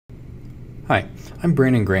Hi, I'm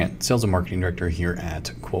Brandon Grant, Sales and Marketing Director here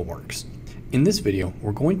at QuoteWerks. In this video,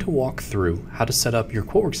 we're going to walk through how to set up your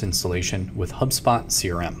QuoteWerks installation with HubSpot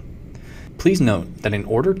CRM. Please note that in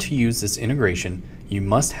order to use this integration, you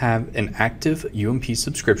must have an active UMP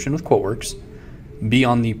subscription with QuoteWerks, be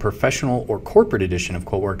on the professional or corporate edition of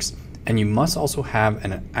QuoteWerks, and you must also have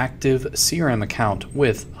an active CRM account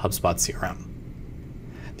with HubSpot CRM.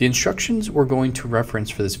 The instructions we're going to reference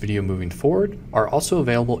for this video moving forward are also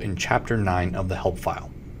available in Chapter 9 of the help file.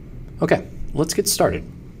 Okay, let's get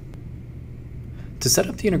started. To set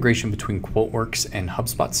up the integration between QuoteWerks and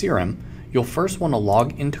HubSpot CRM, you'll first want to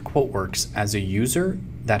log into QuoteWerks as a user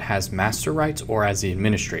that has master rights or as the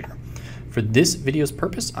administrator. For this video's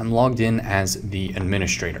purpose, I'm logged in as the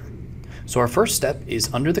administrator. So our first step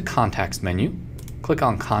is under the Contacts menu. Click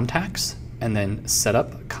on Contacts and then Set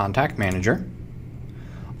Up Contact Manager.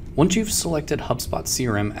 Once you've selected HubSpot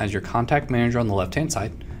CRM as your contact manager on the left-hand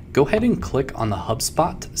side, go ahead and click on the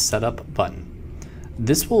HubSpot Setup button.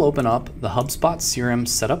 This will open up the HubSpot CRM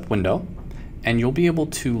Setup window, and you'll be able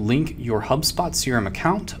to link your HubSpot CRM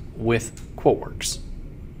account with QuoteWerks.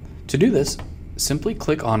 To do this, simply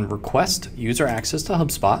click on Request User Access to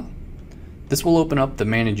HubSpot. This will open up the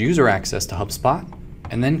Manage User Access to HubSpot,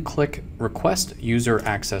 and then click Request User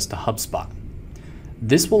Access to HubSpot.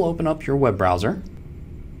 This will open up your web browser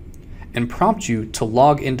and prompt you to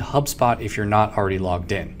log into HubSpot if you're not already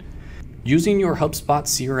logged in. Using your HubSpot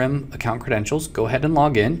CRM account credentials, go ahead and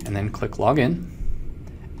log in and then click Login.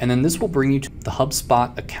 And then this will bring you to the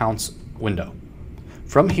HubSpot Accounts window.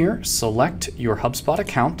 From here, select your HubSpot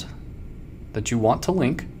account that you want to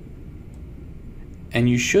link, and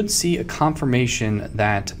you should see a confirmation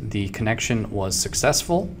that the connection was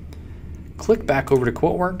successful. Click back over to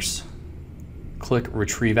QuoteWerks, click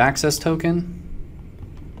Retrieve Access Token.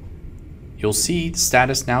 You'll see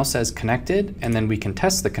status now says connected, and then we can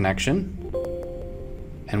test the connection,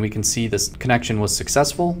 and we can see this connection was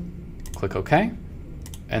successful. Click OK,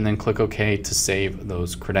 and then click OK to save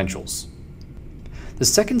those credentials. The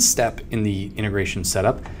second step in the integration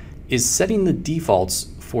setup is setting the defaults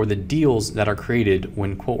for the deals that are created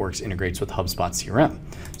when QuoteWerks integrates with HubSpot CRM.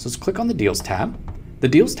 So let's click on the Deals tab. The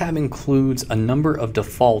Deals tab includes a number of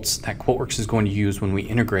defaults that QuoteWerks is going to use when we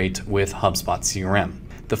integrate with HubSpot CRM.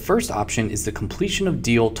 The first option is the completion of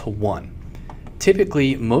deal to one.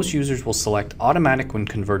 Typically, most users will select automatic when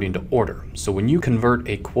converting to order. So when you convert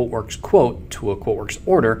a QuoteWerks quote to a QuoteWerks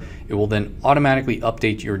order, it will then automatically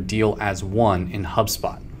update your deal as one in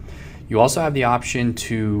HubSpot. You also have the option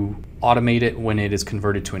to automate it when it is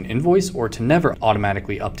converted to an invoice, or to never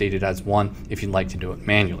automatically update it as one if you'd like to do it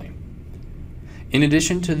manually. In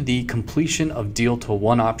addition to the completion of deal to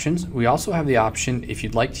one options, we also have the option if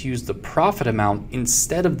you'd like to use the profit amount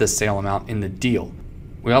instead of the sale amount in the deal.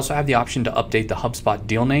 We also have the option to update the HubSpot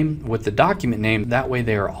deal name with the document name. That way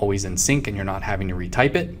they are always in sync and you're not having to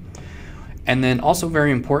retype it. And then also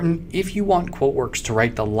very important, if you want QuoteWerks to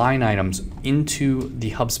write the line items into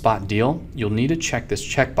the HubSpot deal, you'll need to check this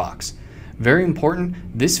checkbox. Very important,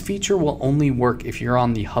 this feature will only work if you're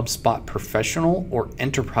on the HubSpot Professional or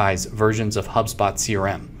Enterprise versions of HubSpot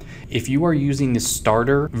CRM. If you are using the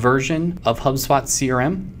starter version of HubSpot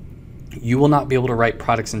CRM, you will not be able to write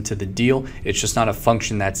products into the deal. It's just not a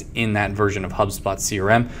function that's in that version of HubSpot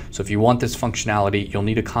CRM. So if you want this functionality, you'll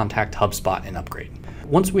need to contact HubSpot and upgrade.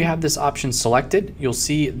 Once we have this option selected, you'll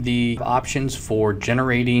see the options for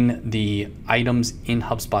generating the items in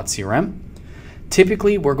HubSpot CRM.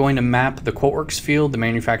 Typically, we're going to map the QuoteWerks field, the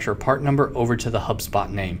manufacturer part number, over to the HubSpot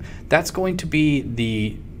name. That's going to be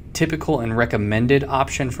the typical and recommended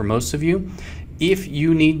option for most of you. If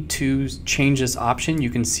you need to change this option, you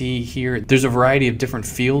can see here, there's a variety of different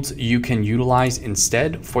fields you can utilize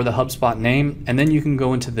instead for the HubSpot name. And then you can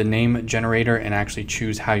go into the name generator and actually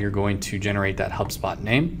choose how you're going to generate that HubSpot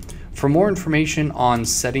name. For more information on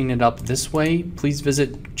setting it up this way, please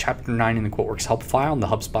visit Chapter 9 in the QuoteWerks help file, the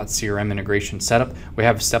HubSpot CRM integration setup. We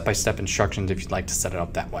have step-by-step instructions if you'd like to set it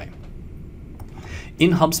up that way.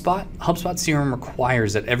 In HubSpot, HubSpot CRM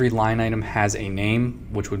requires that every line item has a name,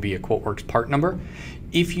 which would be a QuoteWerks part number.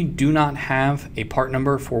 If you do not have a part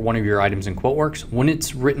number for one of your items in QuoteWerks, when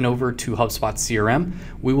it's written over to HubSpot CRM,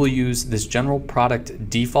 we will use this general product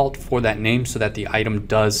default for that name so that the item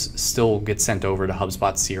does still get sent over to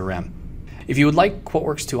HubSpot CRM. If you would like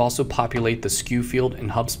QuoteWerks to also populate the SKU field in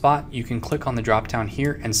HubSpot, you can click on the drop-down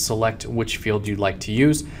here and select which field you'd like to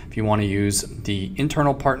use. If you want to use the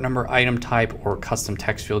internal part number, item type, or custom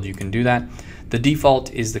text field, you can do that. The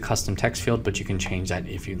default is the custom text field, but you can change that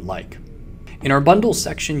if you'd like. In our bundles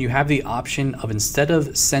section, you have the option of, instead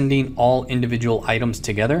of sending all individual items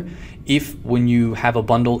together, if when you have a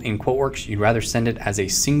bundle in QuoteWerks, you'd rather send it as a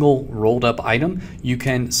single rolled up item, you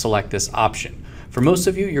can select this option. For most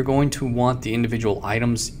of you, you're going to want the individual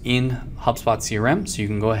items in HubSpot CRM, so you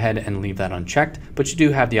can go ahead and leave that unchecked, but you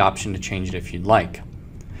do have the option to change it if you'd like.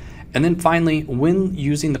 And then finally, when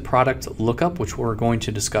using the product lookup, which we're going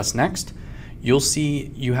to discuss next, you'll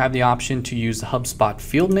see you have the option to use the HubSpot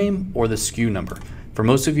field name or the SKU number. For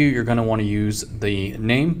most of you, you're going to want to use the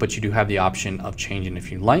name, but you do have the option of changing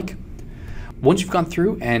if you like. Once you've gone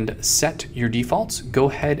through and set your defaults, go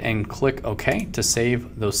ahead and click OK to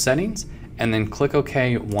save those settings, and then click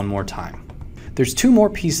OK one more time. There's two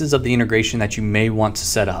more pieces of the integration that you may want to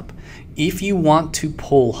set up. If you want to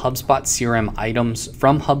pull HubSpot CRM items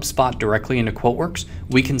from HubSpot directly into QuoteWerks,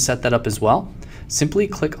 we can set that up as well. Simply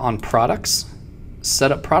click on Products,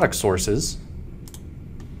 set up Product Sources.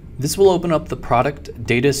 This will open up the Product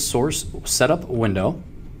Data Source Setup window.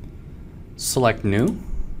 Select New.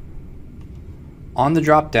 On the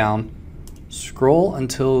drop down, scroll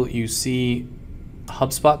until you see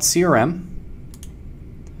HubSpot CRM.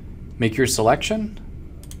 Make your selection.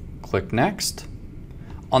 Click Next.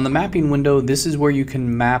 On the mapping window, this is where you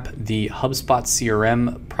can map the HubSpot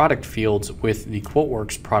CRM product fields with the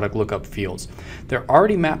QuoteWerks product lookup fields. They're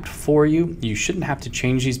already mapped for you. You shouldn't have to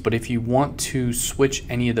change these, but if you want to switch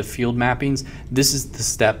any of the field mappings, this is the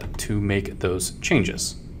step to make those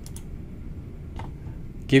changes.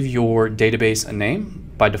 Give your database a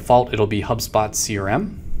name. By default, it'll be HubSpot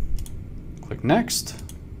CRM. Click Next,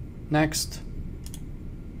 Next,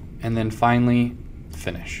 and then finally,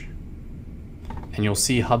 Finish. And you'll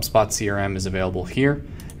see HubSpot CRM is available here.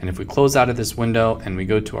 And if we close out of this window and we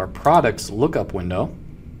go to our products lookup window,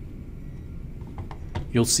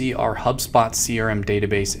 you'll see our HubSpot CRM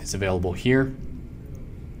database is available here.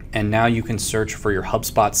 And now you can search for your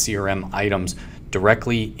HubSpot CRM items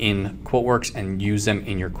directly in QuoteWerks and use them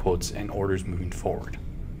in your quotes and orders moving forward.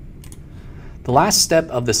 The last step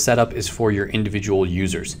of the setup is for your individual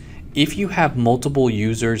users. If you have multiple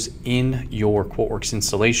users in your QuoteWerks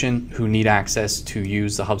installation who need access to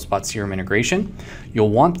use the HubSpot CRM integration, you'll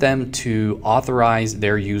want them to authorize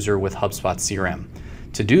their user with HubSpot CRM.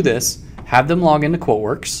 To do this, have them log into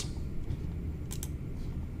QuoteWerks.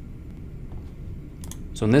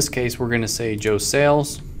 So in this case, we're going to say Joe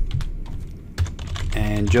Sales,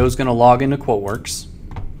 and Joe's going to log into QuoteWerks.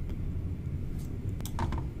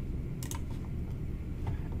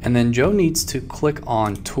 And then Joe needs to click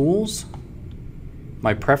on Tools,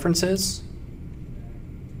 My Preferences,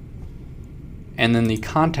 and then the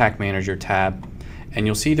Contact Manager tab. And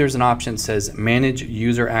you'll see there's an option that says Manage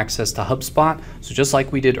User Access to HubSpot. So just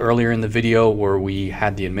like we did earlier in the video where we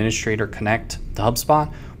had the administrator connect to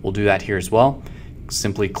HubSpot, we'll do that here as well.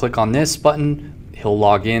 Simply click on this button. He'll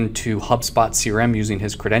log in to HubSpot CRM using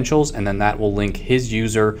his credentials, and then that will link his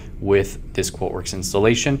user with this QuoteWerks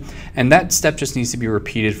installation. And that step just needs to be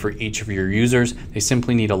repeated for each of your users. They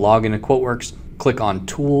simply need to log into QuoteWerks, click on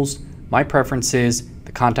Tools, My Preferences,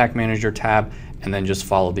 the Contact Manager tab, and then just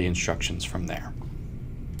follow the instructions from there.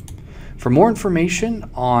 For more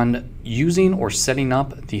information on using or setting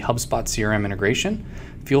up the HubSpot CRM integration,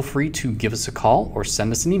 feel free to give us a call or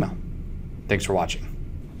send us an email. Thanks for watching.